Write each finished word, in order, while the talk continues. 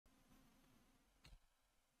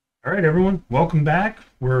All right, everyone, welcome back.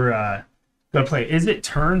 We're going to play Izzet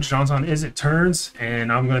Turns. John's on Izzet Turns,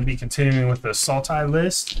 and I'm going to be continuing with the Sultai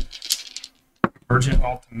list. Urgent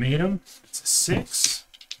Ultimatum. It's a 6.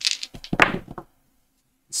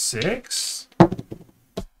 6.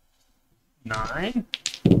 9.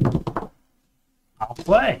 I'll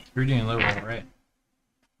play. You're doing low roll, right?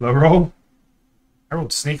 Low roll. I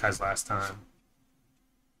rolled Snake Eyes last time.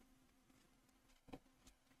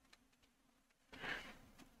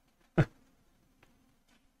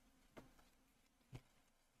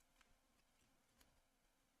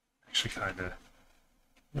 Actually, kind of.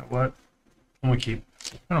 You know what? I'm going to keep.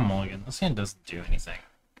 I don't mulligan. This hand doesn't do anything.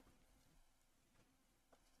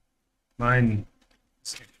 Mine.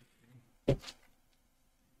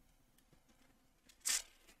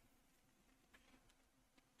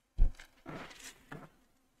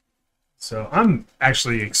 So I'm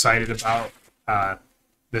actually excited about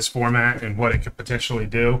this format and what it could potentially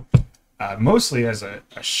do. Mostly as a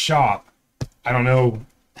shop, I don't know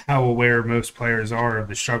how aware most players are of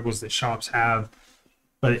the struggles that shops have,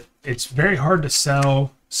 but it's very hard to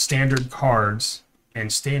sell standard cards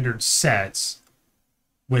and standard sets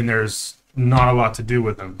when there's not a lot to do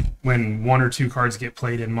with them. When one or two cards get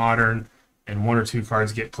played in Modern and one or two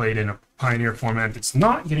cards get played in a Pioneer format that's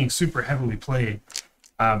not getting super heavily played,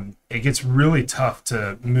 it gets really tough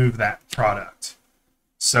to move that product.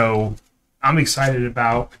 So I'm excited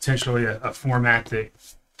about potentially a format that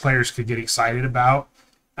players could get excited about.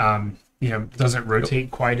 Doesn't rotate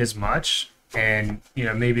quite as much, and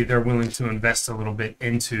maybe they're willing to invest a little bit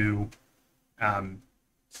into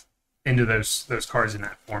those cards in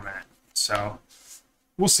that format. So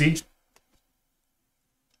we'll see.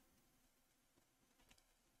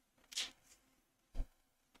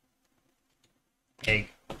 Egg.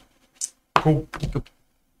 Cool.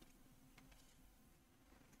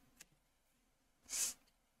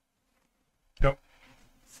 Go.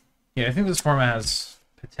 Yeah, I think this format has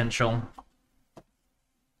potential.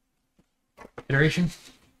 Iteration?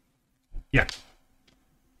 Yeah.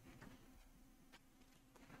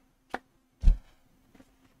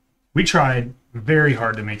 We tried very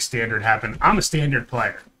hard to make standard happen. I'm a standard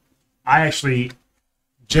player. I actually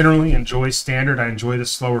generally enjoy standard. I enjoy the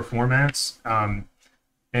slower formats.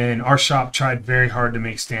 And our shop tried very hard to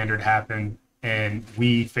make standard happen, and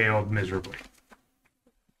we failed miserably.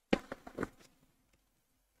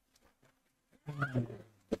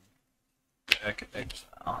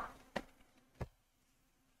 Exile.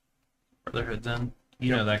 Brotherhood's in. You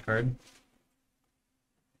Yep. know that card.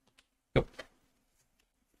 Go.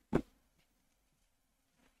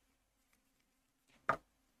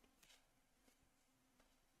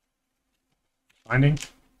 Finding?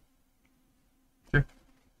 Sure.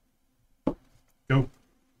 Go.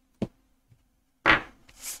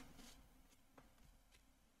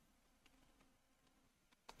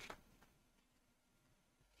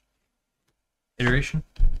 Iteration?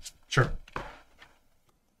 Sure.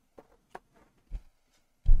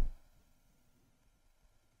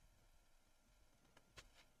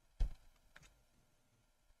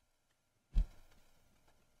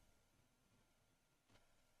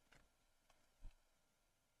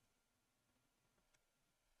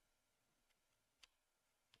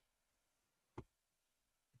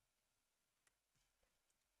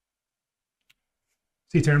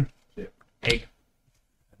 C-turn. Egg.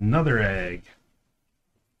 Another egg.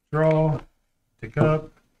 Draw. Pick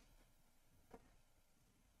up.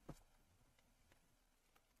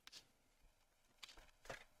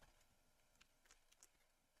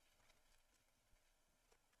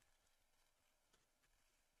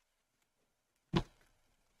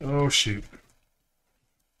 Oh, shoot.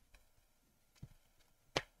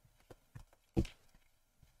 It's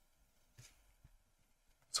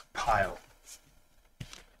a pile.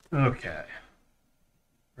 Okay.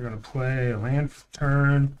 We're going to play a land for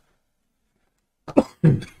turn.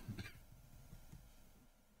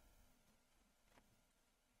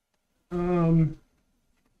 um,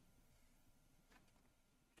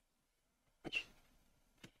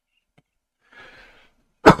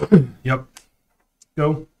 yep.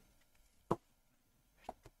 Go.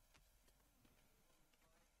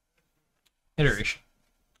 Iteration.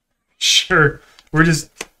 Sure.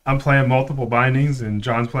 I'm playing multiple bindings, and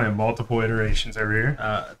John's playing multiple iterations over here.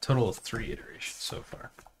 A total of 3 iterations so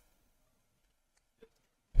far.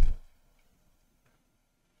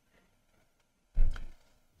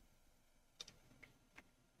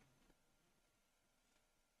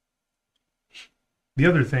 The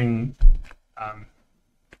other thing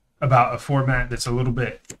about a format that's a little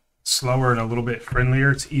bit slower and a little bit friendlier,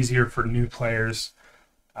 it's easier for new players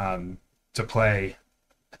to play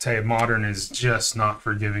I tell you, Modern is just not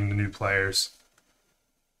forgiving the new players.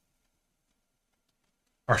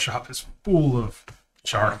 Our shop is full of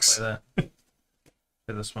sharks. Play that.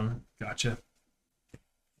 Play this one. Gotcha.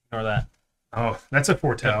 Ignore that. Oh, that's a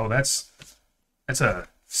foretell. That's a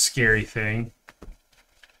scary thing.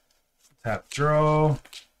 Tap draw.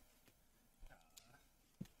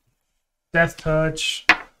 Death touch.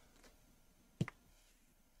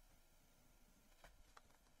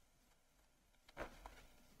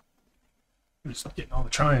 Just getting all the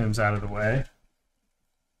triumphs out of the way.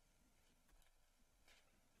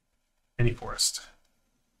 Any forest.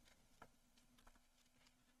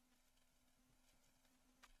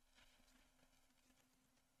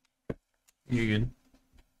 You're good.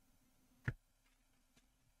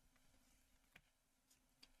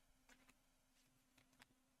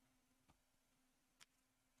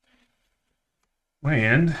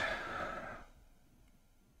 Land.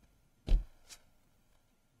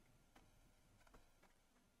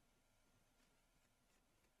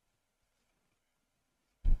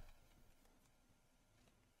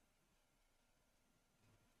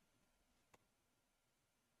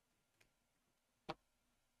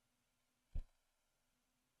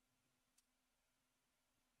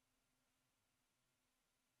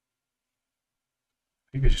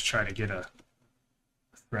 Maybe just try to get a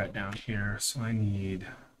threat down here. So I need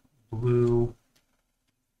blue.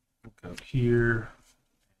 We'll go here,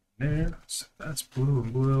 there. So that's blue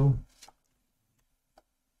and blue.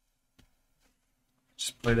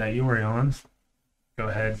 Just play that Yorion. Go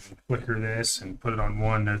ahead and flicker this and put it on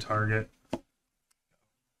 1, no target.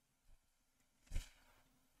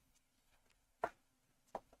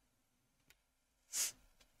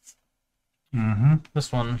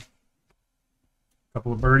 This one.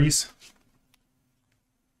 Couple of birdies.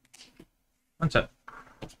 One set.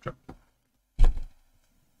 Drop.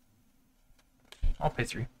 I'll pay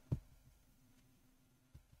 3.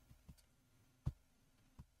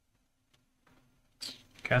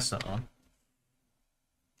 Cast that on.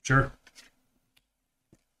 Sure.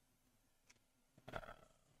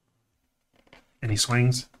 Any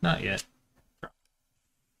swings? Not yet. Drop.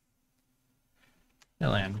 Yeah,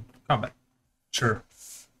 land. Combat. Sure.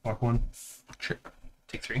 Walk 1. Sure.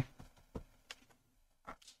 Take 3.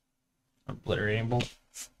 Obliterating bolt.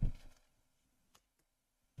 Is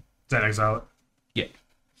that exile it? Yeah.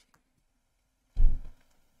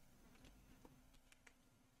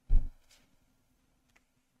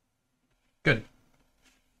 Good.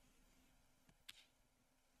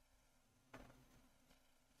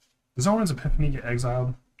 Does Owen's Epiphany get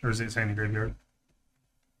exiled? Or is it Sandy Graveyard?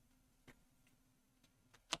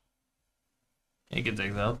 It gets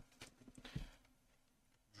exiled.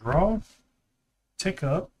 Draw. Tick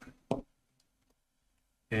up.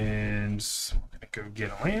 And we're going to go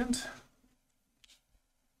get a land.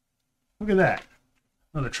 Look at that.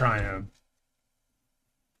 Another triumph.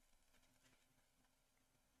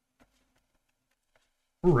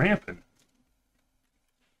 We're ramping.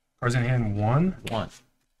 Cards in hand 1. 1.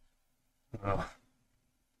 Oh.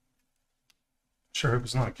 Sure hope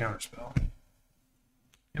it's not a counterspell.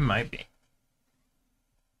 It might be.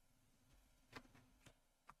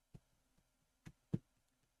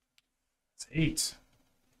 It's 8.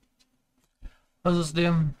 What does this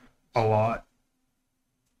do? A lot.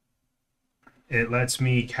 It lets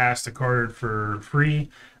me cast a card for free.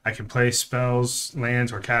 I can play spells,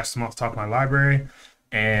 lands, or cast them off the top of my library.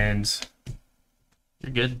 And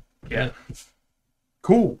You're good. yeah.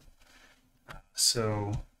 Cool.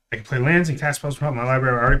 So I can play lands and cast spells from my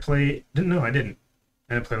library. I already played. I didn't.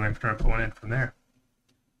 I didn't play land for turn. I put one in from there.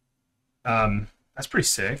 That's pretty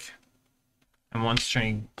sick. And once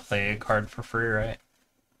trying to play a card for free, right?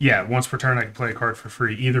 Yeah, once per turn I can play a card for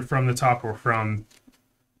free, either from the top or from.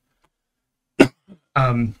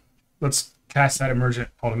 Let's cast that Emergent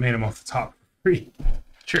Ultimatum off the top for free.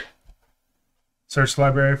 Sure. Search the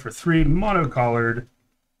library for 3 mono-collared.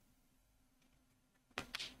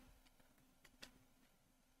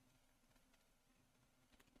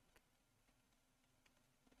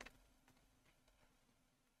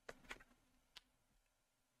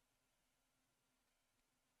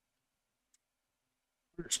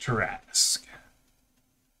 Where's Tarask?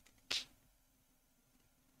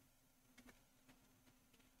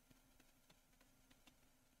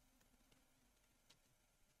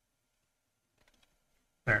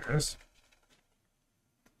 There it is.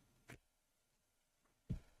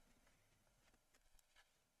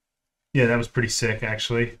 Yeah, that was pretty sick,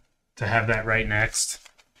 actually, to have that right next.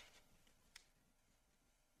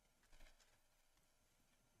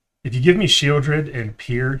 If you give me Shieldred and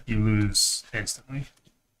Peer, you lose instantly.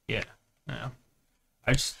 Yeah. No.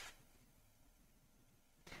 I just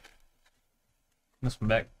This one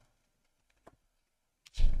back.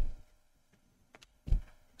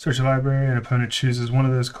 Search your library. An opponent chooses one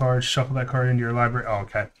of those cards. Shuffle that card into your library. Oh,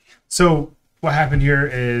 okay. So what happened here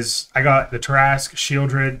is I got the Tarask,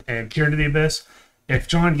 Shieldred, and Peer into the Abyss. If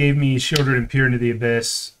John gave me Shieldred and Peer into the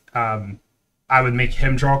Abyss, I would make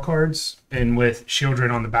him draw cards, and with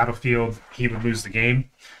Shieldred on the battlefield, he would lose the game.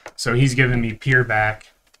 So he's giving me Peer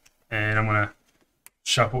back, and I'm going to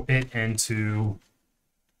shuffle it into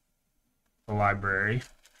the library.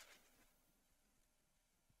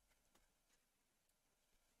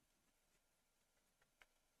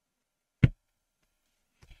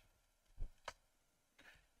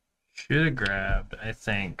 Should have grabbed, I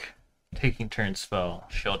think, taking turn spell,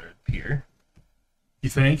 Shieldred Peer. You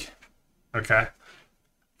think? Okay.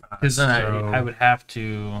 Because then I would have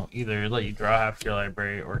to either let you draw half your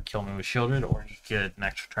library or kill me with Shieldred, or you get an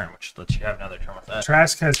extra turn, which lets you have another turn with that.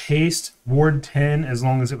 Trask has haste, ward 10 as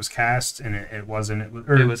long as it was cast, and it wasn't.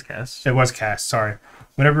 It was cast. It was cast, sorry.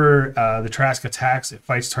 Whenever the Trask attacks, it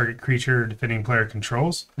fights target creature defending player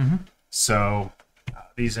controls. Mm-hmm. So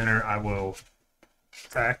these enter, I will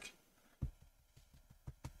attack.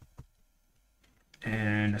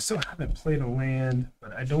 And I still haven't played a land,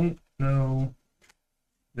 but I don't know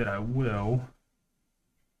that I will.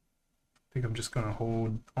 I think I'm just going to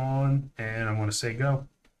hold on, and I'm going to say go.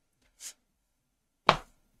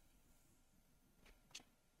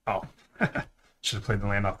 Oh, should have played the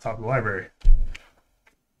land off the top of the library.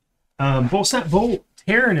 Volt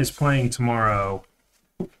Terran is playing tomorrow.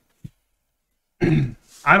 I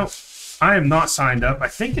am not signed up. I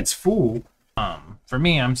think it's full. For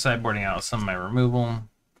me, I'm sideboarding out some of my removal.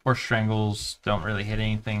 4 Strangles don't really hit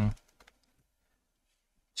anything.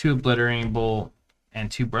 2 Obliterating Bolt and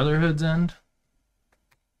 2 Brotherhood's End.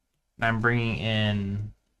 And I'm bringing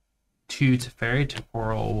in 2 Teferi,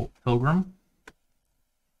 Temporal Pilgrim,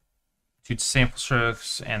 2 Sample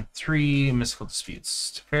Strokes, and 3 Mystical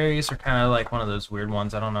Disputes. Teferis are kind of like one of those weird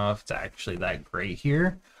ones. I don't know if it's actually that great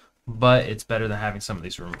here, but it's better than having some of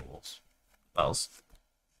these removals spells.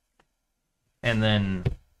 And then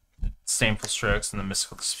Sample Strokes and the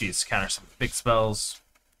Mystical Disputes counter some big spells.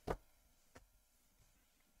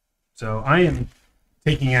 So I am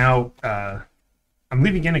taking out. I'm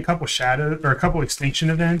leaving in a couple shadow or a couple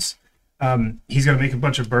extinction events. He's going to make a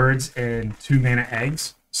bunch of birds and 2 mana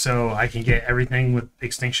eggs, so I can get everything with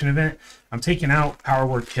extinction event. I'm taking out Power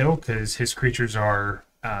Word Kill because his creatures are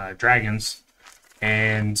dragons,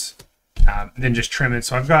 and then just trim it.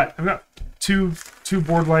 So I've got two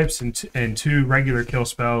board wipes and 2 regular kill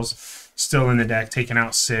spells still in the deck, taking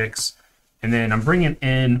out 6, and then I'm bringing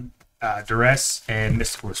in Duress and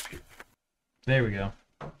Mystical Dispute. There we go.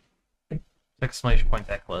 Exclamation point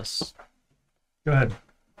deck list. Go ahead.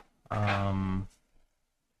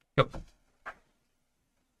 Yep.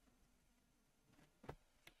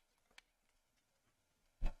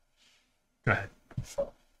 Go ahead.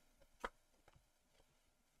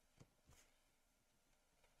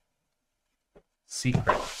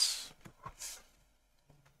 Secrets. It's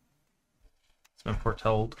been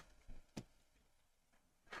foretold.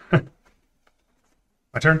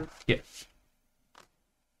 My turn? Yeah.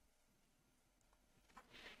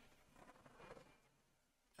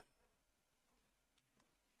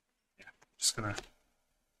 Just gonna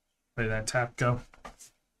play that tap, go.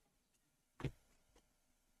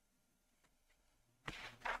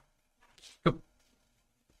 Go.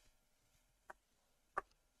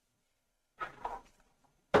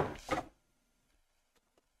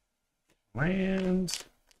 Land.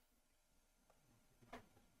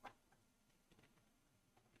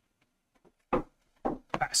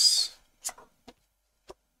 Pass.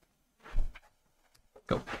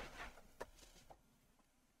 Go.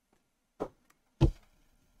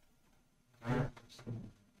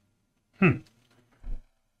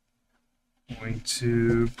 Going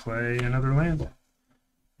to play another land.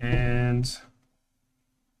 And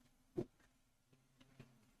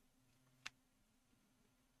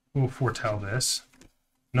we'll foretell this.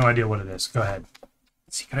 No idea what it is. Go ahead.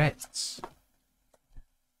 Secrets.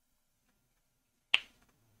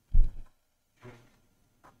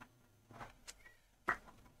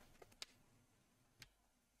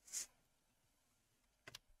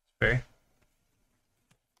 Very.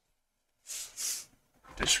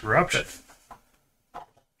 Disruption.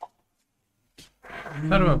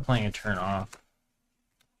 Thought about playing a turn off,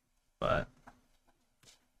 but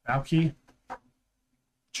Valky.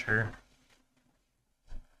 sure.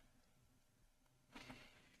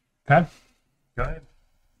 Okay. Go ahead.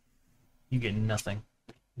 You get nothing.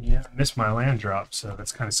 Yeah, I missed my land drop, so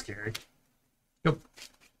that's kind of scary. Yep.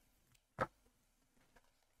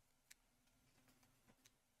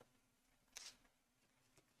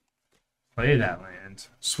 Play that land.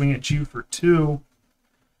 Swing at you for 2.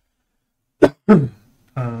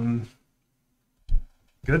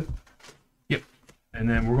 Good. Yep. And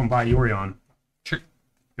then we're gonna buy Yorion. Sure.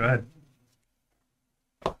 Go ahead.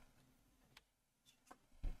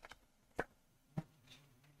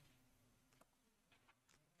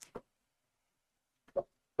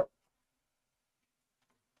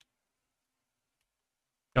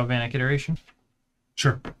 Galvanic Iteration.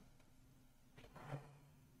 Sure.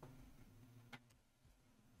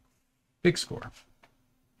 Big score.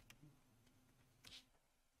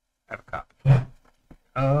 Have a copy.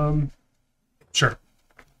 Sure.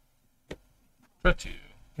 Draw 2.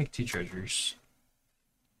 Make 2 treasures.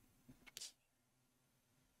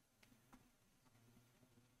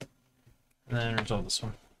 And then resolve this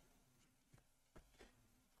one.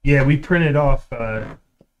 Yeah, we printed off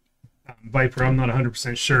Viper. I'm not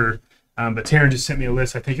 100% sure, but Taryn just sent me a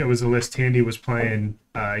list. I think it was a list Tandy was playing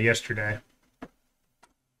yesterday.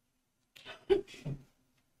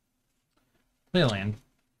 Play a land.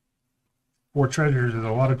 4 treasures is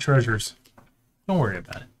a lot of treasures. Don't worry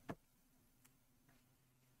about it.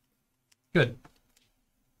 Good.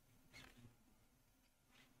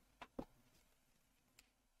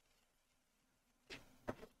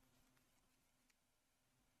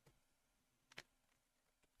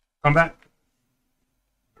 Combat?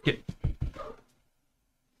 Yep.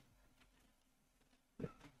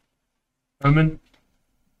 Omen?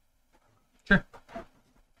 Sure.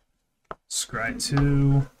 Scry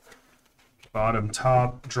 2. Bottom,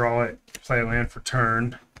 top, draw it, play a land for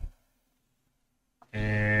turn.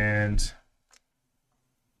 And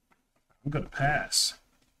I'm going to pass.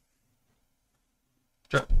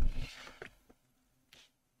 Sure.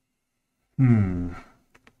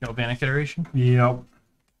 Galvanic Iteration. Yep.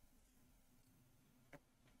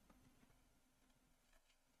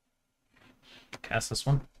 Cast this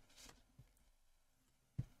one.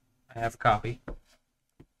 I have a copy.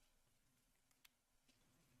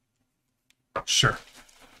 Sure.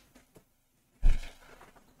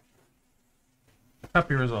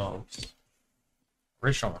 Copy resolves.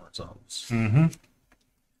 Original one resolves. Mm-hmm.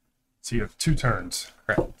 So you have 2 turns.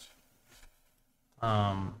 Correct.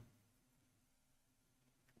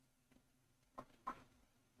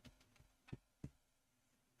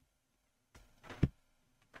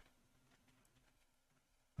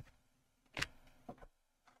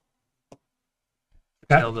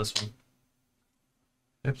 Kill this one.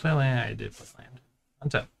 Did I play land? I did play land.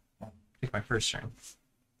 Untap. Take my first turn.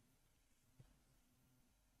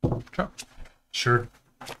 Draw. Sure.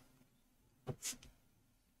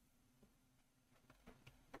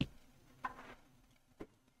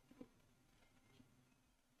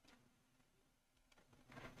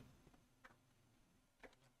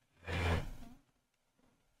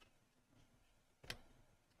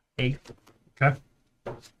 Eight. Okay.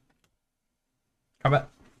 Combat.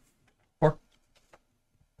 4.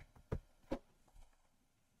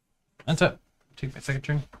 Untap. Take my second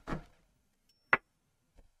turn.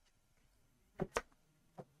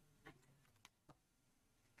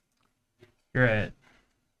 You're at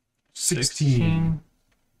 16.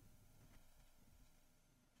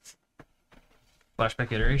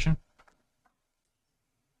 Flashback iteration.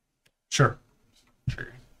 Sure.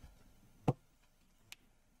 Sure.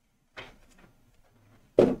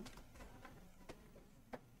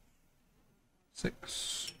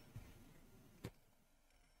 Six.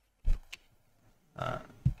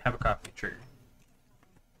 Have a copy. Trigger.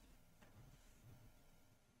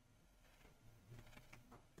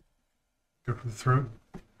 Go for the throat.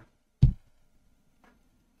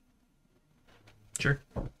 Sure.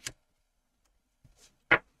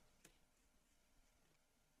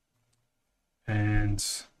 And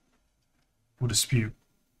we'll dispute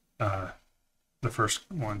the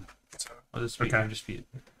first one. So, I'll dispute. okay. Dispute.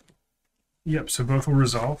 Yep, so both will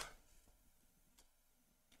resolve.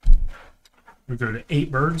 We go to 8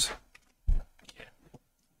 birds. Yeah.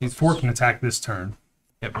 These 4 can attack this turn.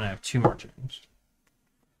 Yep, and I have 2 more turns.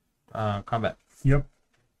 Combat. Yep.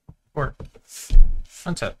 4.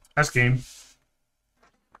 Untap. That's game.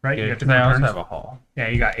 Right? Yeah, you got 2 because I more also turns? have a haul. Yeah,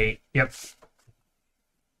 you got 8. Yep.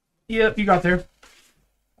 Yep, you got there.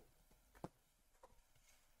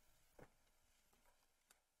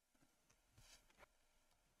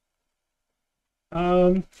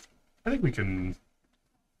 I think we can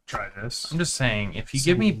try this. I'm just saying, if you It's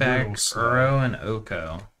give me a back little slow. Uro and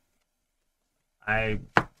Oko, I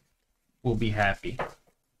will be happy.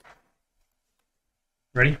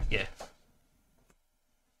 Ready? Yeah.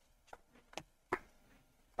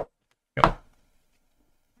 Go.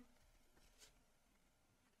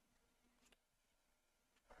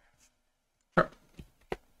 Sure.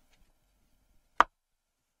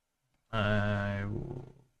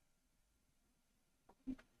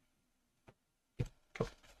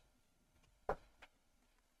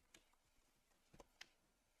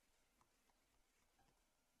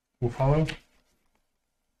 Will follow.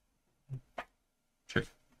 Sure.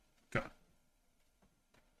 Go.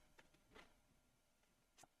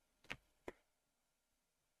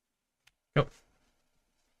 Go.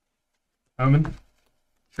 Omen.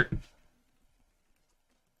 Sure.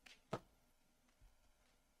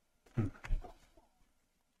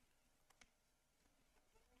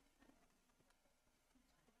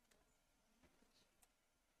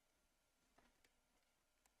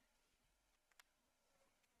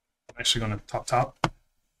 I'm actually going to top,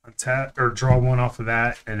 untap, or draw one off of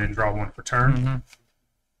that, and then draw one for turn. Mm-hmm.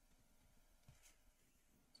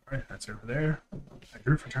 Sorry, that's over there. I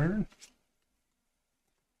drew for turn.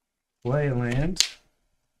 Play a land.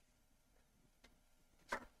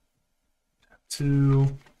 Tap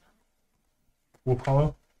 2. Wolf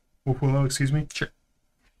Hollow. Wolf Willow, excuse me. Sure.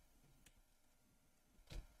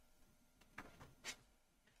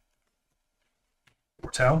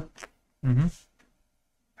 Portal. Mm-hmm.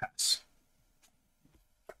 Pass.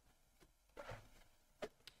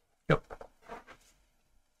 Yep.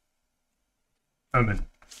 Omen.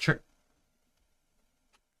 Sure.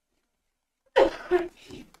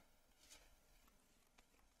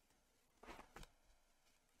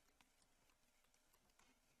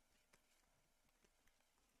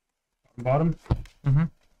 Bottom. Mm-hmm.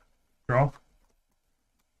 Draw.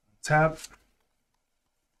 Tap.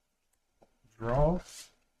 Draw.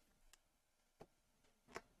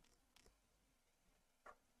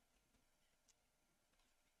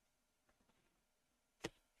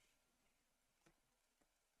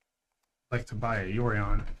 Like to buy a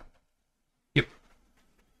Yorion. Yep.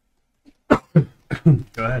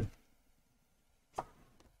 Go ahead.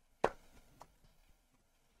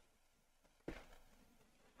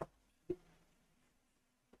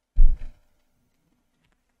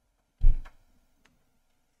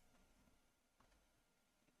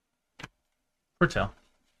 Foretell.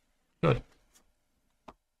 Good.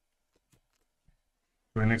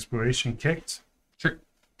 An exploration kicked. Sure.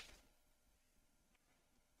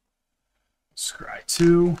 Scry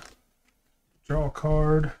 2. Draw a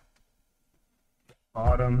card.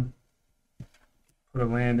 Bottom. Put a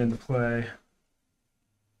land into play.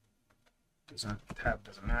 Doesn't tap,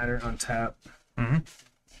 doesn't matter. Untap. Mm-hmm.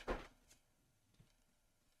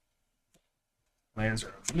 Lands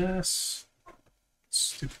are a mess.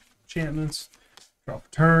 Stupid enchantments. Draw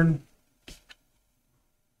for turn.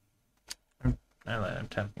 I let him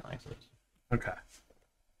tempting like this. Okay.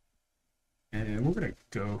 And we're going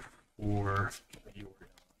to go for Yorion.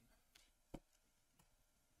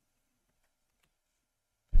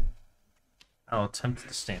 I'll attempt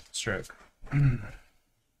to stamp the stroke.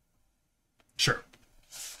 Sure.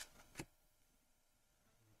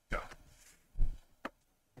 Go.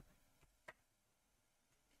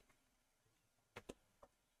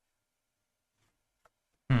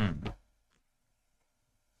 I'm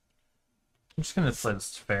just gonna play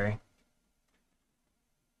this fairy.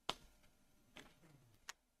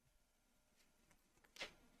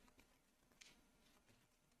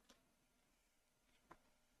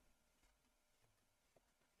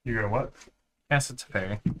 You're going to what? Cast it to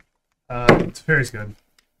fairy. Teferi's good.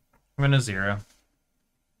 I'm gonna 0.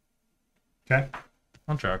 Okay.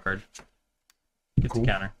 I'll draw a card. Get Cool. the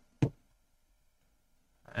counter.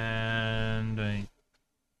 And I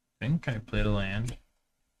think I played a land.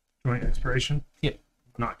 Joint expiration. Yep.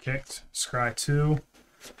 Not kicked. Scry 2.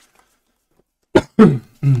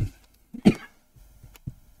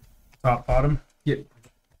 Top, bottom. Yep.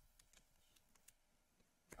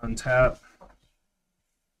 Untap.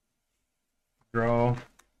 Draw.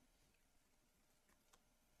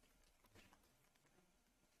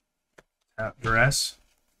 Tap duress.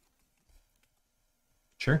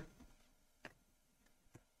 Sure.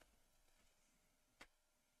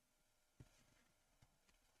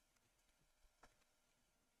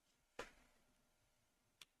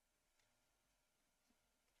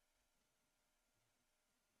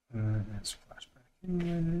 And splashback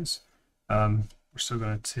anyways. We're still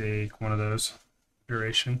going to take one of those.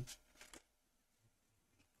 Duration.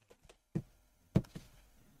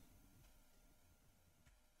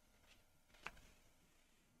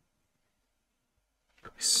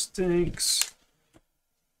 Stinks.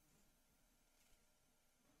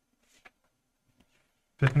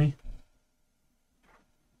 Epiphany.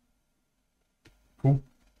 Cool.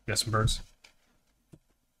 Got some birds.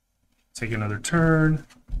 Take another turn.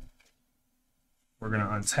 We're going to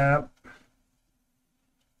untap.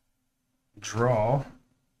 Draw.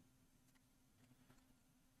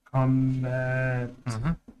 Combat.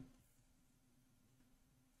 Mm-hmm.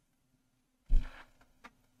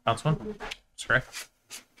 Bounce one. That's correct.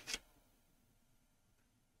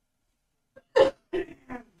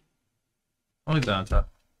 I'll leave that on top.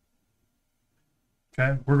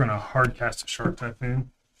 Okay, we're gonna hard cast a Shark Typhoon.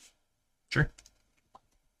 Sure.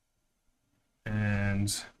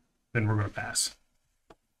 And then we're gonna pass.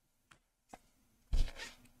 I'm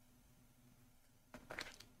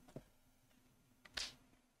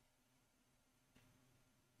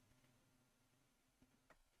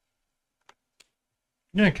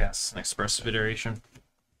gonna cast an expressive iteration.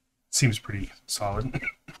 Seems pretty solid.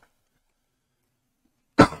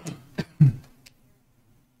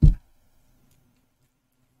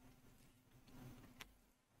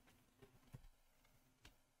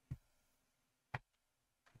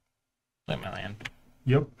 Play my land.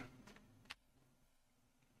 Yep.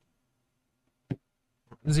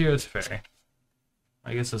 0 to fairy.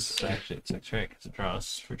 I guess this is actually 6, right? Because it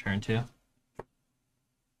draws for turn 2.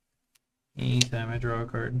 Anytime I draw a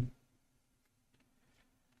card.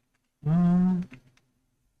 The land.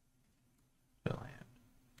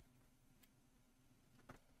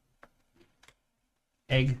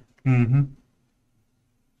 Egg. Mm-hmm.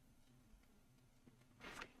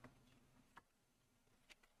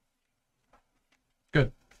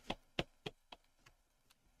 Good.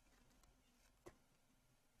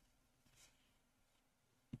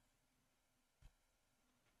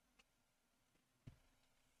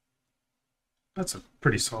 That's a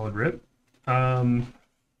pretty solid rip.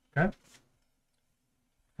 Okay.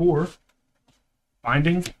 4.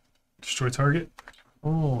 Binding. Destroy target.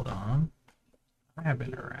 Hold on. I have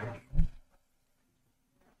interaction.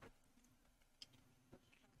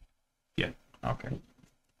 Yeah. Okay.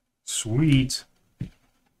 Sweet.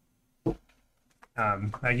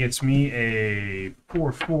 That gets me a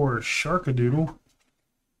 4/4 Sharkadoodle.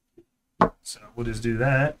 So we'll just do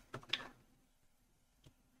that.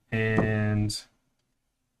 And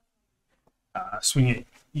swing at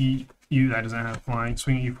you. That doesn't have flying.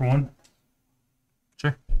 Swing at you for 1.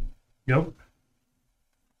 Sure. Yep.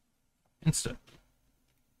 Instant.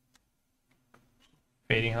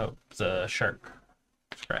 Fading Hope. The shark.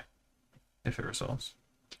 Scry. If it resolves.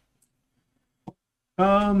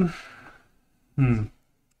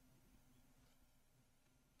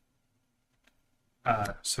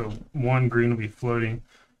 So 1 green will be floating.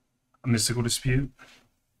 A Mystical Dispute.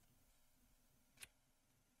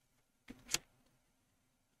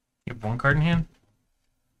 You have 1 card in hand?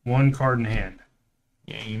 1 card in hand.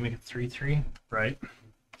 Yeah, you make it 3/3. Right.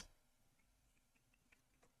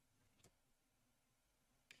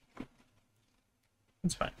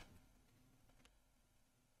 That's fine.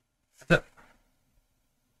 That's it.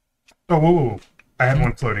 Oh, whoa. I had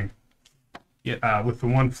 1 floating. Yeah. With the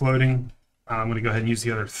 1 floating, I'm going to go ahead and use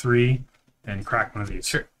the other 3 and crack one of these.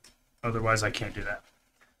 Sure. Otherwise, I can't do that.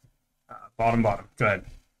 Bottom. Go ahead.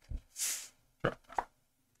 Sure.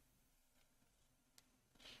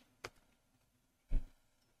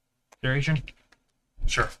 Duration?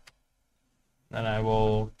 Sure. Then I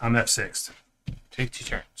will I'm F6'd. take 2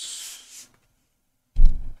 turns.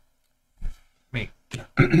 Make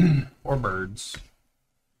 4 birds.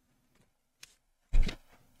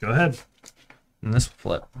 Go ahead. And this will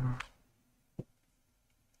flip.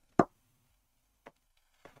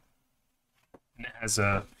 And it has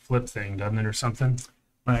a flip thing, doesn't it, or something?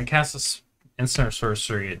 When I cast this instant or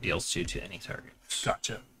sorcery, it deals 2 to any target.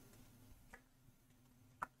 Gotcha.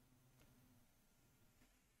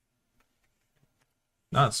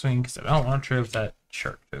 Not swing because I don't want to trade with that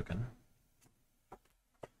shark token.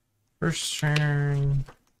 First turn.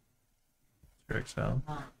 Exile.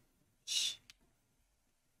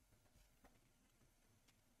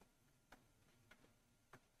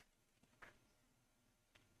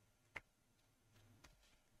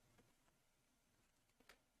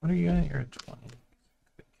 What are you at? You're at 20.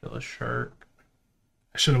 Could kill a shark.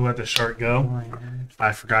 I should have let the shark go.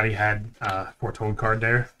 I forgot he had Foretold card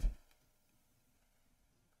there.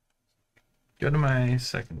 Go to my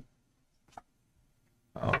second.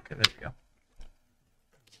 Oh, okay, there we go.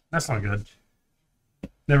 That's not good.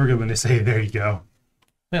 Never good when they say, there you go.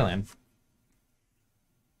 Play land.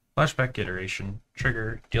 Flashback iteration.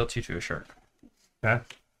 Trigger. Deal 2 to a shark. Okay.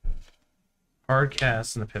 Hard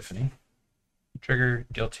cast an epiphany. Trigger.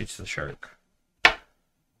 Deal 2 to the shark.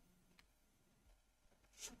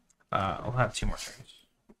 I'll have 2 more turns.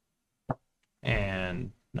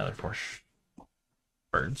 And another 4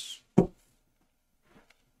 birds.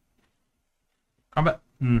 Combat.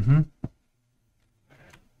 Mm-hmm.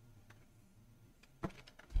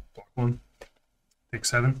 Block 1. Take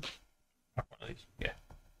 7. Mark one of these. Yeah.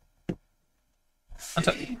 That's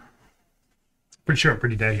it. Pretty sure I'm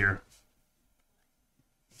pretty dead here.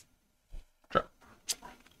 Drop.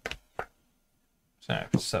 So I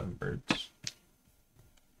have 7 birds.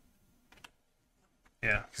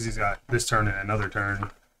 Yeah. because he's got this turn and another turn,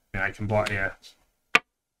 and I can block. Yeah,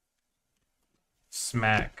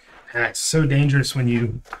 Smack. and it's so dangerous when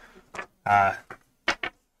you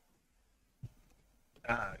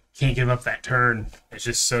can't give up that turn. It's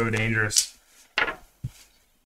just so dangerous.